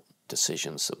ethical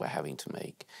decisions that we're having to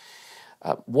make.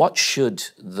 What should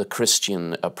the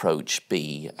Christian approach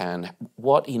be, and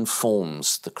what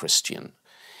informs the Christian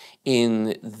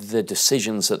in the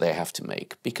decisions that they have to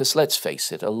make? Because let's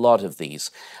face it, a lot of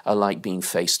these are like being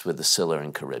faced with the Scylla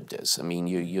and Charybdis. I mean,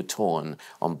 you're torn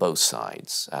on both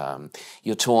sides.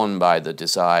 You're torn by the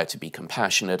desire to be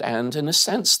compassionate and, in a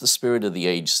sense, the spirit of the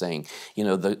age saying,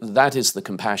 that is the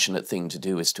compassionate thing to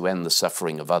do, is to end the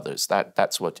suffering of others.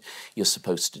 That's what you're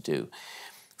supposed to do.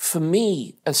 For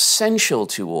me, essential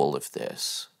to all of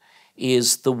this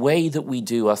is the way that we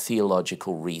do our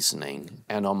theological reasoning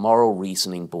and our moral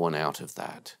reasoning born out of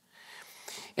that.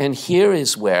 And here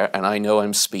is where, and I know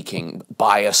I'm speaking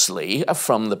biasly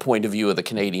from the point of view of the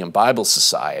Canadian Bible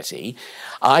Society,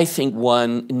 I think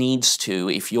one needs to,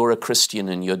 if you're a Christian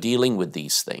and you're dealing with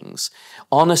these things,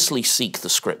 honestly seek the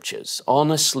Scriptures,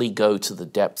 honestly go to the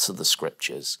depths of the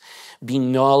Scriptures, be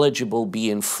knowledgeable, be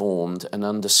informed, and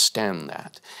understand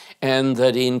that. And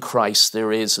that in Christ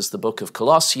there is, as the book of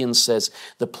Colossians says,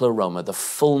 the pleroma, the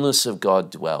fullness of God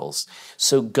dwells.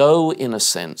 So go, in a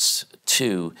sense,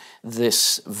 to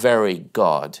this very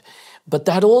God. But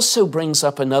that also brings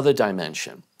up another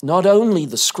dimension, not only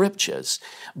the Scriptures,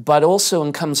 but also,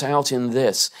 and comes out in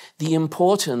this, the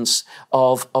importance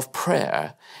of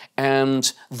prayer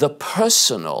and the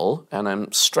personal, and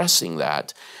I'm stressing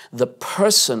that, the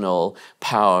personal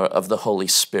power of the Holy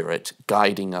Spirit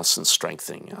guiding us and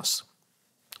strengthening us.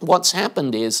 What's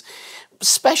happened is,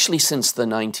 especially since the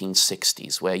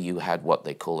 1960s, where you had what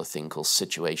they call a thing called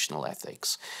situational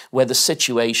ethics, where the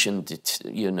situation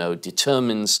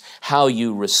determines how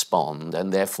you respond,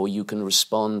 and therefore you can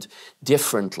respond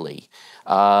differently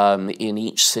in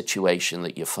each situation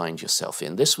that you find yourself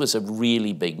in. This was a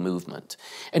really big movement,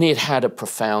 and it had a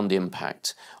profound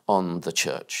impact on the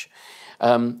church.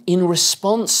 In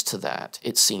response to that,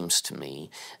 it seems to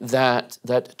me that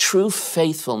true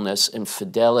faithfulness and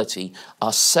fidelity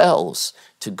ourselves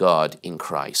to God in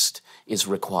Christ is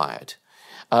required.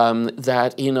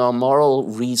 that in our moral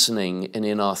reasoning and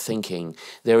in our thinking,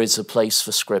 there is a place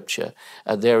for Scripture,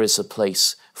 there is a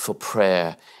place for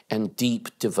prayer and deep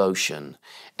devotion,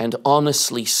 and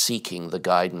honestly seeking the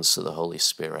guidance of the Holy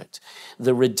Spirit,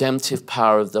 the redemptive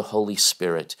power of the Holy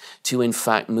Spirit to in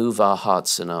fact move our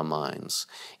hearts and our minds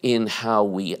in how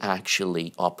we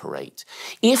actually operate.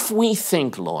 If we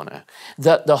think, Lorna,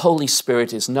 that the Holy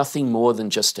Spirit is nothing more than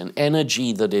just an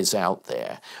energy that is out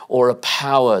there or a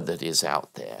power that is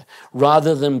out there,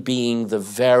 rather than being the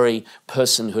very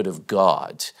personhood of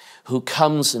God, who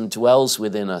comes and dwells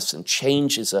within us and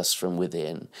changes us from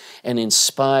within and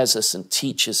inspires us and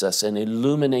teaches us and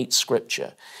illuminates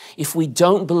Scripture. If we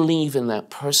don't believe in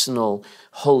that personal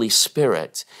Holy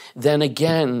Spirit, then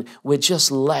again, we're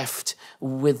just left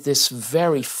with this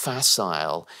very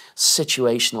facile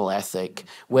situational ethic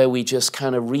where we just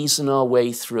kind of reason our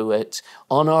way through it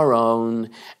on our own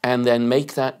and then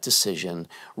make that decision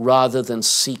rather than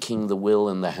seeking the will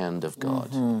and the hand of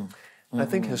God. Mm-hmm. I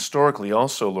think historically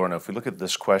also, Lorna, if we look at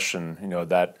this question,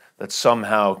 that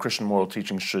somehow Christian moral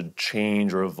teaching should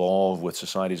change or evolve with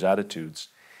society's attitudes,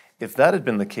 if that had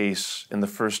been the case in the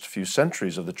first few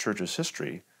centuries of the Church's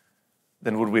history,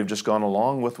 then would we have just gone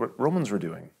along with what Romans were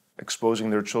doing, exposing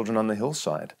their children on the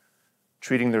hillside,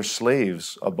 treating their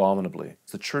slaves abominably?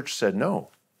 The Church said, no,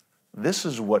 this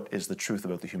is what is the truth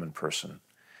about the human person.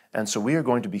 And so we are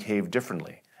going to behave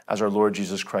differently, as our Lord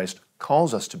Jesus Christ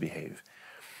calls us to behave.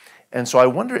 And so I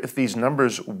wonder if these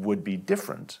numbers would be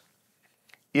different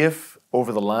if,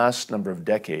 over the last number of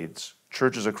decades,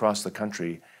 churches across the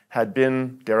country had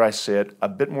been, dare I say it, a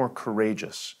bit more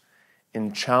courageous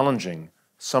in challenging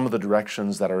some of the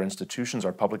directions that our institutions,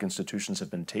 our public institutions, have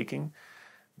been taking,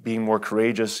 being more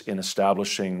courageous in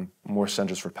establishing more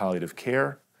centers for palliative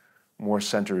care, more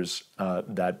centers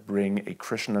that bring a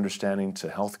Christian understanding to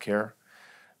health care.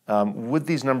 Would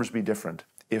these numbers be different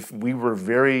if we were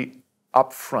very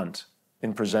upfront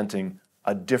in presenting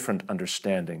a different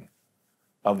understanding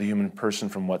of the human person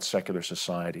from what secular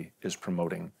society is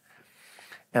promoting?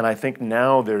 And I think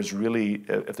now there's really,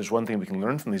 if there's one thing we can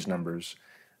learn from these numbers,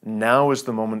 now is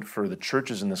the moment for the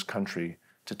churches in this country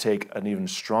to take an even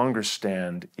stronger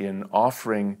stand in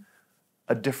offering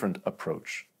a different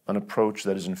approach, an approach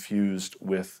that is infused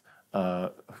with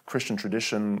Christian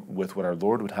tradition, with what our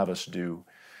Lord would have us do,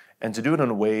 and to do it in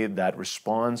a way that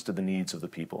responds to the needs of the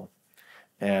people.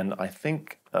 And I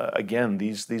think, again,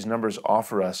 these numbers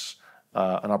offer us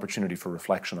an opportunity for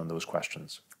reflection on those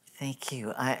questions. Thank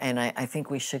you. I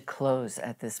think we should close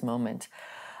at this moment,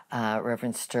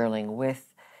 Reverend Stirling,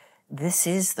 with this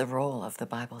is the role of the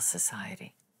Bible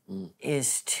Society,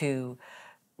 is to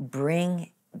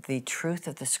bring the truth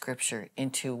of the Scripture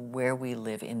into where we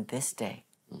live in this day.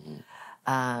 Mm-hmm.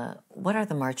 What are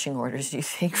the marching orders, do you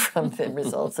think, from the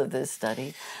results of this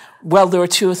study? Well, there are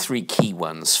two or three key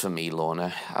ones for me,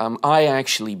 Lorna. I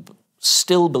actually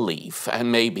still believe,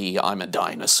 and maybe I'm a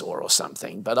dinosaur or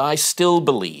something, but I still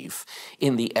believe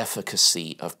in the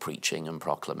efficacy of preaching and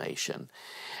proclamation.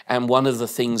 And one of the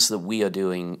things that we are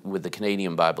doing with the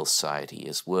Canadian Bible Society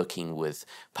is working with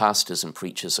pastors and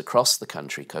preachers across the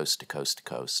country, coast to coast to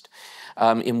coast,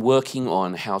 in working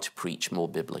on how to preach more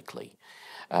biblically.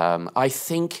 I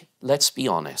think, let's be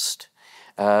honest,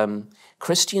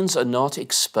 Christians are not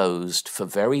exposed for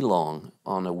very long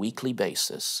on a weekly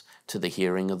basis to the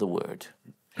hearing of the word.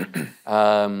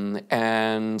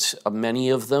 And many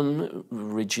of them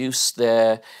reduce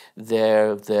their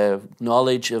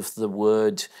knowledge of the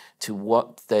word to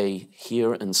what they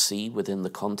hear and see within the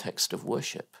context of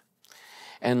worship.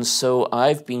 And so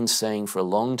I've been saying for a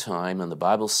long time, and the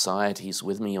Bible Society is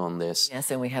with me on this. Yes,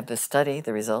 and we have the study,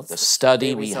 the results. The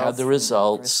study, we have the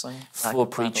results for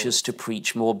preachers to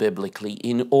preach more biblically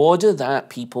in order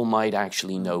that people might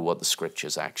actually know what the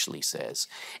Scriptures actually says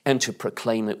and to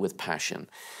proclaim it with passion.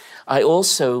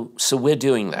 So we're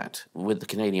doing that with the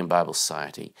Canadian Bible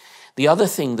Society. The other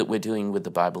thing that we're doing with the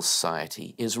Bible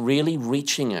Society is really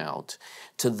reaching out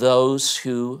to those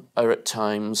who are at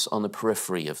times on the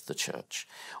periphery of the church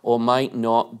or might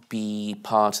not be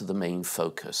part of the main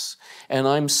focus. And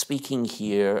I'm speaking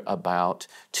here about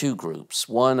two groups.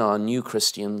 One are new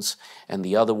Christians, and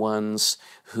the other ones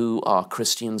who are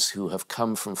Christians who have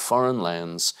come from foreign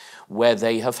lands where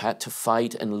they have had to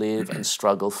fight and live and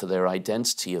struggle for their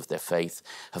identity of their faith,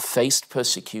 have faced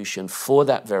persecution for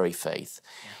that very faith.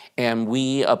 And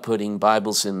we are putting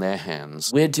Bibles in their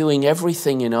hands. We're doing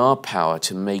everything in our power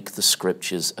to make the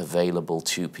Scriptures available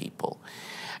to people.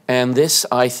 And this,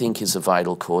 I think, is a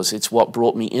vital cause. It's what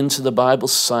brought me into the Bible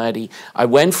Society. I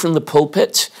went from the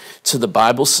pulpit to the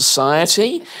Bible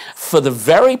Society for the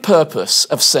very purpose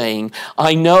of saying,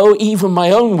 I know even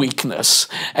my own weakness,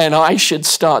 and I should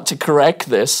start to correct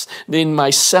this in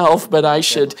myself, but I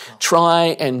should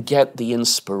try and get the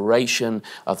inspiration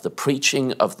of the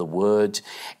preaching of the Word.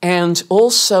 And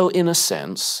also, in a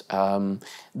sense,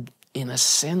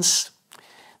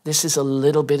 this is a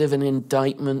little bit of an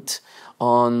indictment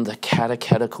on the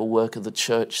catechetical work of the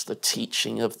church, the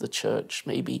teaching of the church.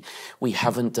 Maybe we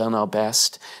haven't done our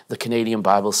best. The Canadian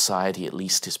Bible Society at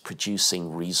least is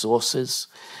producing resources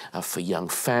for young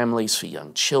families, for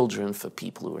young children, for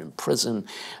people who are in prison,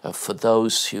 for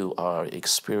those who are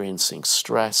experiencing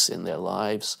stress in their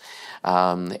lives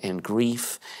and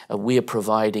grief. We are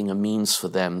providing a means for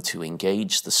them to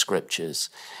engage the scriptures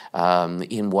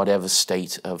in whatever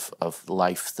state of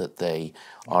life that they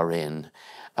are in.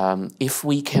 If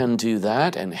we can do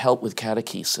that and help with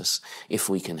catechesis, if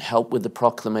we can help with the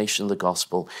proclamation of the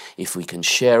gospel, if we can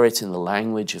share it in the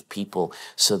language of people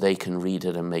so they can read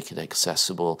it and make it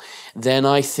accessible, then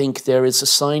I think there is a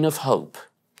sign of hope.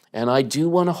 And I do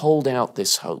want to hold out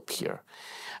this hope here.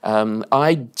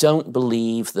 I don't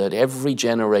believe that every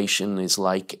generation is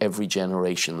like every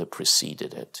generation that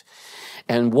preceded it.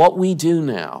 And what we do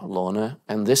now, Lorna,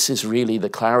 and this is really the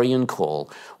clarion call,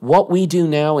 what we do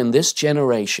now in this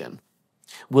generation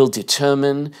will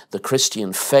determine the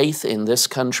Christian faith in this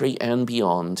country and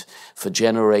beyond for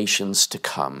generations to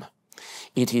come.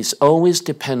 It is always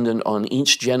dependent on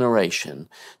each generation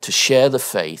to share the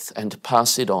faith and to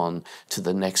pass it on to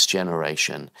the next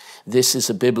generation. This is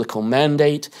a biblical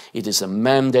mandate. It is a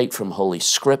mandate from Holy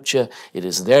Scripture. It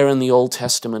is there in the Old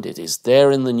Testament. It is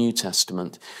there in the New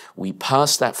Testament. We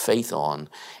pass that faith on.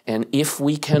 And if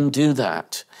we can do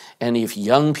that, and if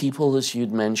young people, as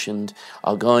you'd mentioned,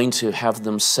 are going to have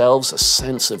themselves a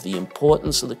sense of the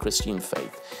importance of the Christian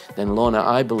faith, then, Lorna,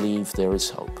 I believe there is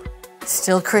hope.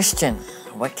 Still Christian.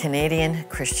 What Canadian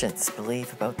Christians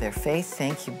believe about their faith.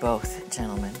 Thank you both,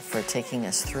 gentlemen, for taking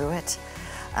us through it.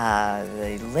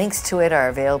 The links to it are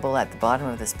available at the bottom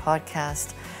of this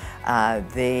podcast.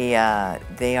 They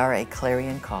are a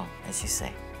clarion call, as you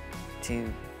say,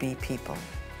 to be people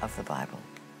of the Bible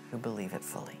who believe it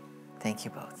fully. Thank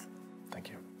you both. Thank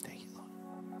you. Thank you,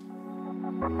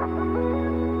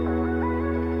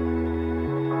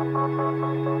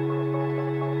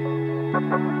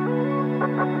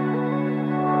 Lord.